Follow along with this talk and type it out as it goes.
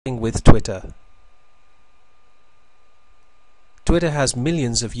With Twitter. Twitter has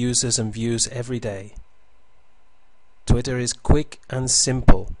millions of users and views every day. Twitter is quick and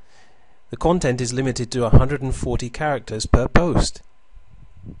simple. The content is limited to 140 characters per post.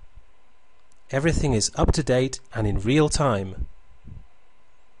 Everything is up to date and in real time.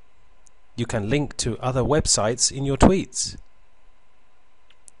 You can link to other websites in your tweets.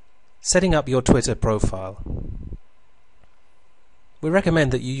 Setting up your Twitter profile. We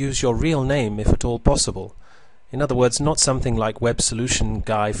recommend that you use your real name if at all possible. In other words, not something like Web Solution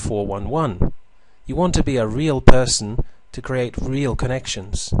Guy 411. You want to be a real person to create real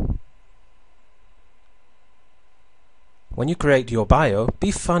connections. When you create your bio,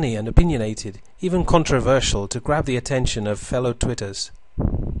 be funny and opinionated, even controversial, to grab the attention of fellow Twitters.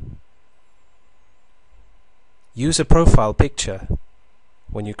 Use a profile picture.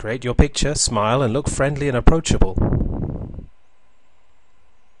 When you create your picture, smile and look friendly and approachable.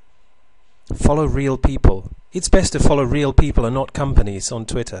 Follow real people. It's best to follow real people and not companies on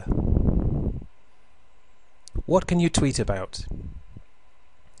Twitter. What can you tweet about?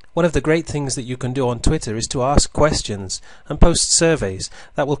 One of the great things that you can do on Twitter is to ask questions and post surveys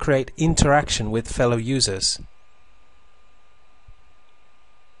that will create interaction with fellow users.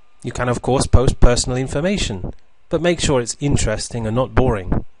 You can of course post personal information, but make sure it's interesting and not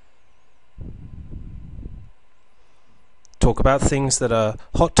boring. Talk about things that are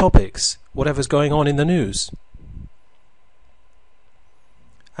hot topics, whatever's going on in the news.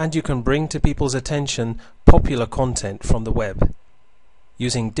 And you can bring to people's attention popular content from the web.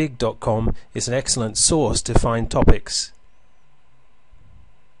 Using dig.com is an excellent source to find topics.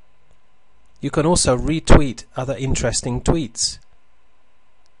 You can also retweet other interesting tweets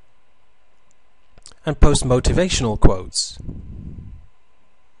and post motivational quotes.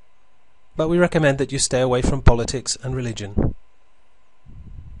 But we recommend that you stay away from politics and religion.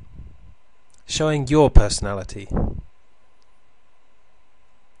 Showing your personality.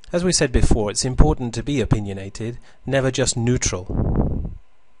 As we said before, it's important to be opinionated, never just neutral.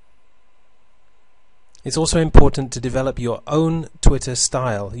 It's also important to develop your own Twitter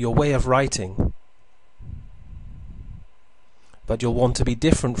style, your way of writing. But you'll want to be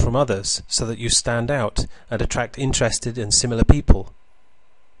different from others so that you stand out and attract interested and similar people.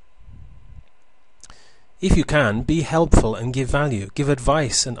 If you can, be helpful and give value, give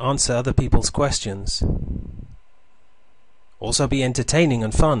advice and answer other people's questions. Also be entertaining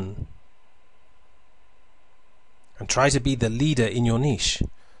and fun. And try to be the leader in your niche.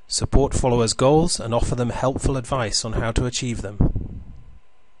 Support followers' goals and offer them helpful advice on how to achieve them.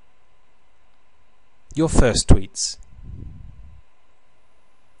 Your first tweets.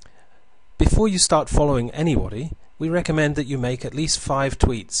 Before you start following anybody, we recommend that you make at least 5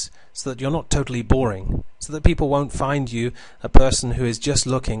 tweets so that you're not totally boring, so that people won't find you a person who is just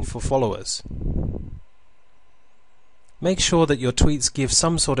looking for followers. Make sure that your tweets give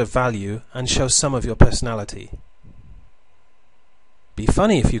some sort of value and show some of your personality. Be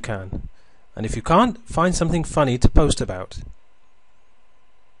funny if you can, and if you can't, find something funny to post about.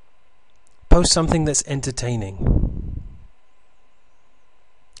 Post something that's entertaining.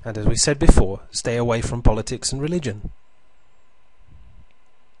 And as we said before, stay away from politics and religion.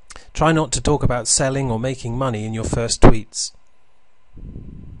 Try not to talk about selling or making money in your first tweets.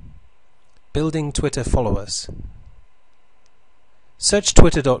 Building Twitter followers. Search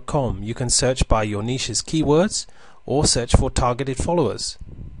twitter.com. You can search by your niche's keywords or search for targeted followers.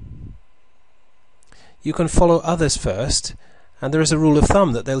 You can follow others first, and there is a rule of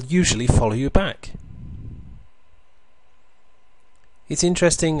thumb that they'll usually follow you back. It's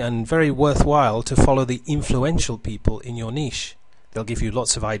interesting and very worthwhile to follow the influential people in your niche. They'll give you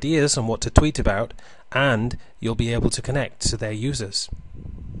lots of ideas on what to tweet about, and you'll be able to connect to their users.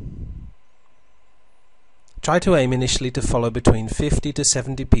 Try to aim initially to follow between 50 to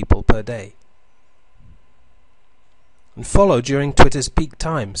 70 people per day. And follow during Twitter's peak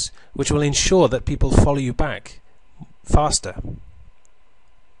times, which will ensure that people follow you back faster.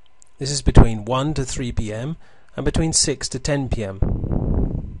 This is between 1 to 3 p.m. and between 6 to 10 p.m.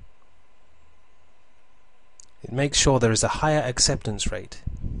 It makes sure there is a higher acceptance rate.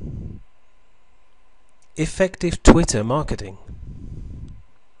 Effective Twitter marketing.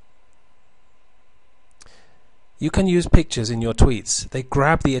 You can use pictures in your tweets. They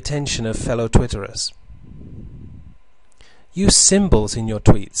grab the attention of fellow Twitterers. Use symbols in your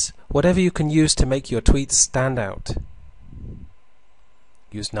tweets, whatever you can use to make your tweets stand out.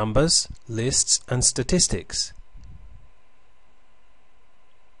 Use numbers, lists, and statistics.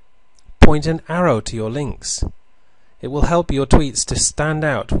 Point an arrow to your links. It will help your tweets to stand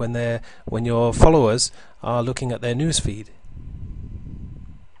out when your followers are looking at their newsfeed.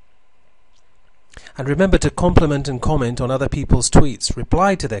 And remember to compliment and comment on other people's tweets,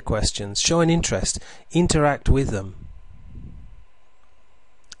 reply to their questions, show an interest, interact with them.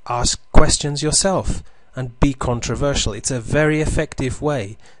 Ask questions yourself and be controversial. It's a very effective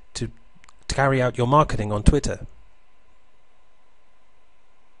way to carry out your marketing on Twitter.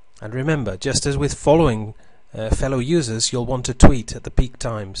 And remember, just as with following fellow users, you'll want to tweet at the peak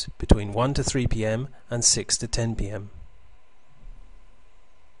times between 1 to 3 p.m. and 6 to 10 p.m.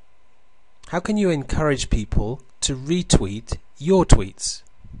 How can you encourage people to retweet your tweets?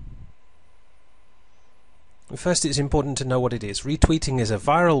 First, it's important to know what it is. Retweeting is a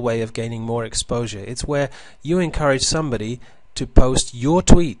viral way of gaining more exposure. It's where you encourage somebody to post your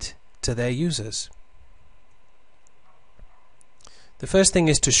tweet to their users. The first thing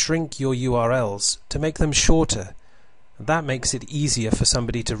is to shrink your URLs, to make them shorter. That makes it easier for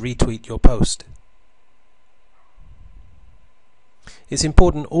somebody to retweet your post. It's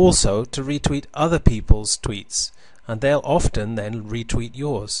important also to retweet other people's tweets, and they'll often then retweet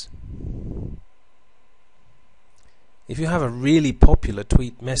yours. If you have a really popular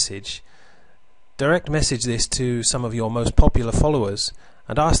tweet message, direct message this to some of your most popular followers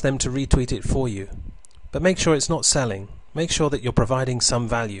and ask them to retweet it for you. But make sure it's not selling. Make sure that you're providing some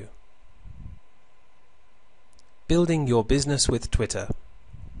value. Building your business with Twitter.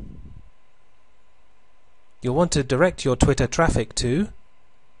 You'll want to direct your Twitter traffic to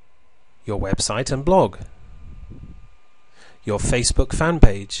your website and blog, your Facebook fan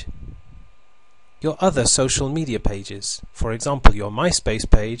page, your other social media pages, for example your MySpace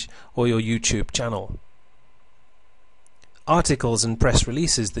page or your YouTube channel, articles and press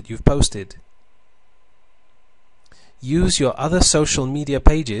releases that you've posted. Use your other social media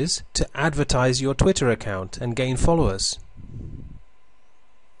pages to advertise your Twitter account and gain followers.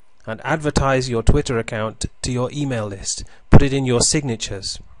 And advertise your Twitter account to your email list. Put it in your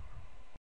signatures.